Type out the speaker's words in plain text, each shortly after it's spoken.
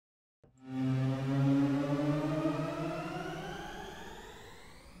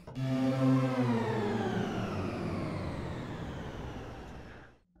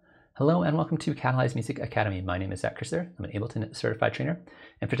Hello and welcome to Catalyze Music Academy. My name is Zaak Kerstetter. I'm an Ableton Certified Trainer.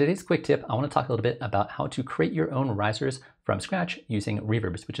 And for today's quick tip, I want to talk a little bit about how to create your own risers from scratch using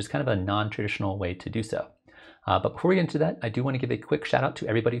reverbs, which is kind of a non-traditional way to do so. But before we get into that, I do want to give a quick shout out to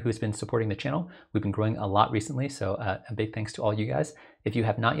everybody who's been supporting the channel. We've been growing a lot recently, so a big thanks to all you guys. If you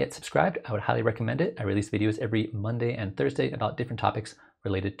have not yet subscribed, I would highly recommend it. I release videos every Monday and Thursday about different topics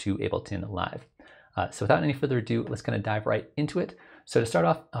related to Ableton Live. So without any further ado, let's kind of dive right into it. So to start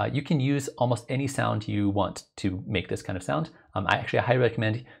off, you can use almost any sound you want to make this kind of sound. I highly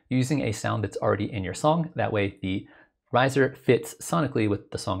recommend using a sound that's already in your song. That way the riser fits sonically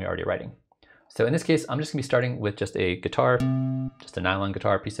with the song you're already writing. So in this case, I'm just gonna be starting with just a guitar, just a nylon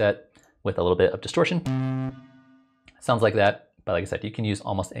guitar preset with a little bit of distortion. Sounds like that, but like I said, you can use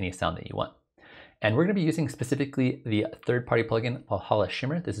almost any sound that you want. And we're going to be using specifically the third-party plugin Valhalla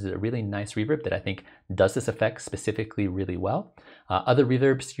Shimmer. This is a really nice reverb that I think does this effect specifically really well. Other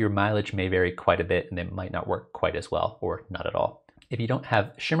reverbs, your mileage may vary quite a bit and they might not work quite as well or not at all. If you don't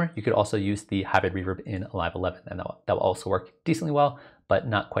have Shimmer, you could also use the hybrid reverb in Live 11 and that will also work decently well, but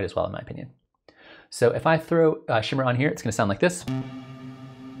not quite as well in my opinion. So if I throw Shimmer on here, it's going to sound like this.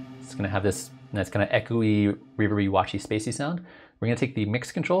 It's going to have this nice kind of echoey, reverby, watchy, spacey sound. We're going to take the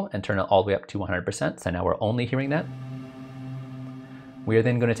mix control and turn it all the way up to 100%. So now we're only hearing that. We are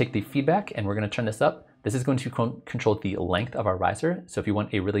then going to take the feedback and we're going to turn this up. This is going to control the length of our riser. So if you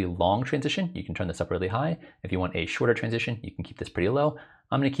want a really long transition, you can turn this up really high. If you want a shorter transition, you can keep this pretty low.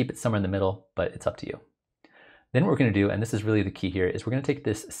 I'm going to keep it somewhere in the middle, but it's up to you. Then what we're going to do, and this is really the key here, is we're going to take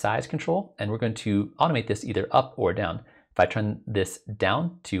this size control and we're going to automate this either up or down. If I turn this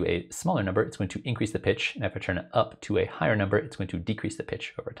down to a smaller number, it's going to increase the pitch. And if I turn it up to a higher number, it's going to decrease the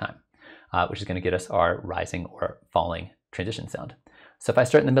pitch over time, which is going to get us our rising or falling transition sound. So if I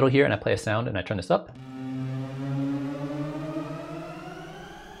start in the middle here and I play a sound and I turn this up,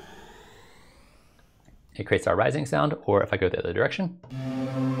 it creates our rising sound. Or if I go the other direction,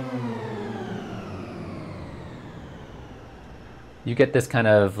 you get this kind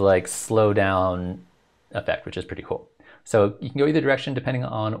of like slow down effect, which is pretty cool. So you can go either direction depending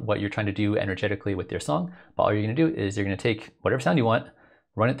on what you're trying to do energetically with your song. But all you're going to do is you're going to take whatever sound you want,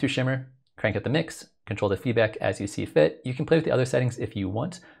 run it through Shimmer, crank up the mix, control the feedback as you see fit. You can play with the other settings if you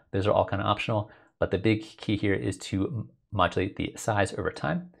want. Those are all kind of optional. But the big key here is to modulate the size over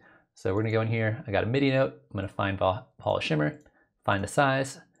time. So we're going to go in here. I got a MIDI note. I'm going to find Valhalla Shimmer, find the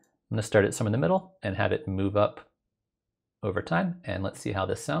size. I'm going to start it somewhere in the middle and have it move up over time. And let's see how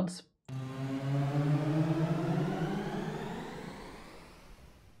this sounds.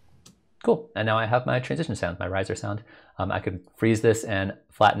 Cool, and now I have my transition sound, my riser sound. I could freeze this and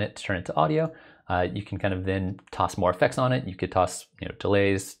flatten it to turn it to audio. You can kind of then toss more effects on it. You could toss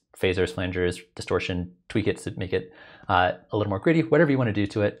delays, phasers, flangers, distortion, tweak it to make it a little more gritty, whatever you want to do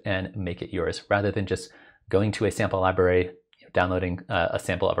to it and make it yours, rather than just going to a sample library, downloading a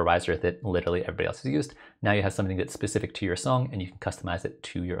sample of a riser that literally everybody else has used. Now you have something that's specific to your song and you can customize it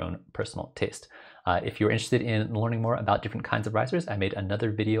to your own personal taste. If you're interested in learning more about different kinds of risers, I made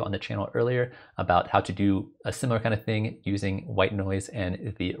another video on the channel earlier about how to do a similar kind of thing using white noise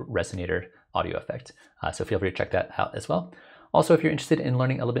and the resonator audio effect. So feel free to check that out as well. Also, if you're interested in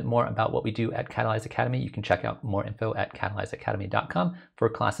learning a little bit more about what we do at Catalyze Academy, you can check out more info at catalyzeacademy.com for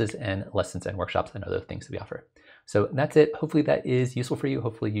classes and lessons and workshops and other things that we offer. So that's it. Hopefully that is useful for you.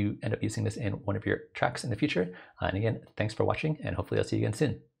 Hopefully you end up using this in one of your tracks in the future. And again, thanks for watching and hopefully I'll see you again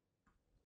soon.